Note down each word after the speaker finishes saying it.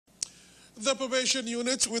The probation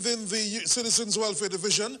unit within the Citizens Welfare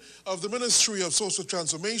Division of the Ministry of Social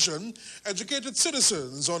Transformation educated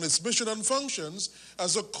citizens on its mission and functions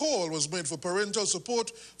as a call was made for parental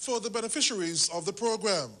support for the beneficiaries of the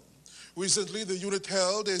program. Recently, the unit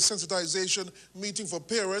held a sensitization meeting for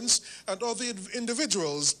parents and other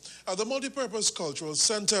individuals at the Multipurpose Cultural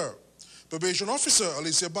Center. Probation Officer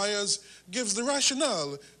Alicia Byers gives the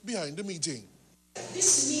rationale behind the meeting.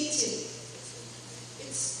 This meeting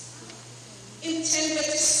is intended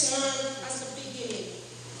to serve as the beginning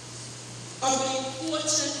of an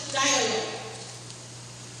important dialogue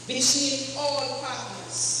between all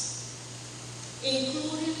partners,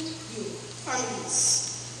 including youth, families,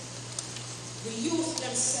 the youth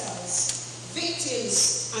themselves,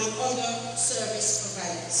 victims, and other service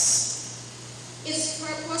providers. Its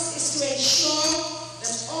purpose is to ensure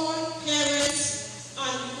that all parents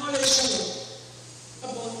are knowledgeable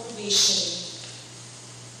about probation.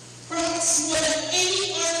 Perhaps more than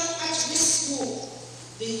any other at-risk group,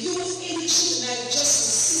 the youth in the juvenile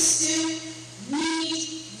justice system need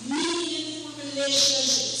meaningful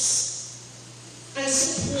relationships and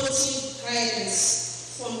supportive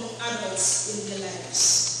guidance from the adults in their lives.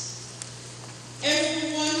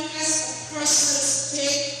 Everyone has a personal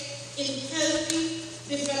stake in healthy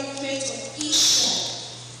development of each child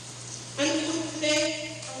and could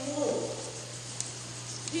play a role.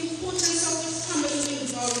 The importance of the family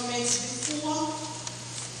involvement before,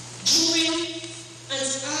 during, and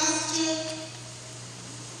after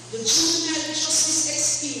the juvenile justice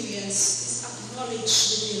experience is acknowledged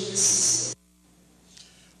within the system.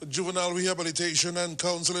 Juvenile rehabilitation and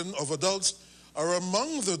counseling of adults are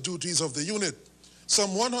among the duties of the unit.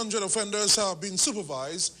 Some 100 offenders have been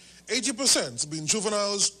supervised, 80% being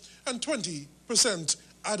juveniles and 20%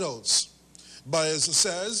 adults. Byers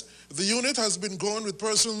says the unit has been going with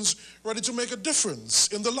persons ready to make a difference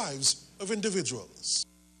in the lives of individuals.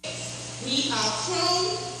 We are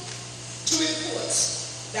proud to report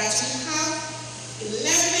that we have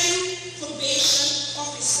 11 probation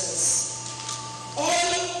officers, all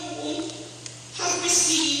of whom have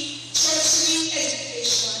received tertiary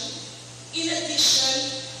education in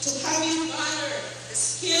addition to having garnered the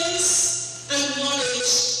skills and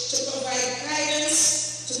knowledge to provide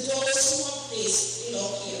guidance to those who are placed in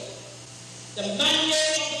our care. The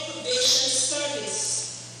mandate of the probation service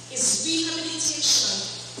is rehabilitation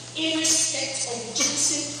in respect of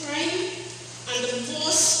reducing crime, and the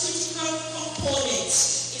most critical component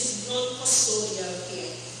is non-custodial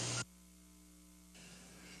care.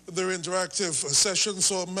 Their interactive session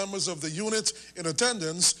saw members of the unit in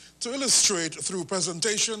attendance to illustrate through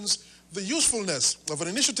presentations the usefulness of an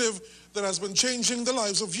initiative that has been changing the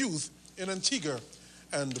lives of youth in Antigua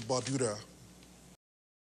and Barbuda.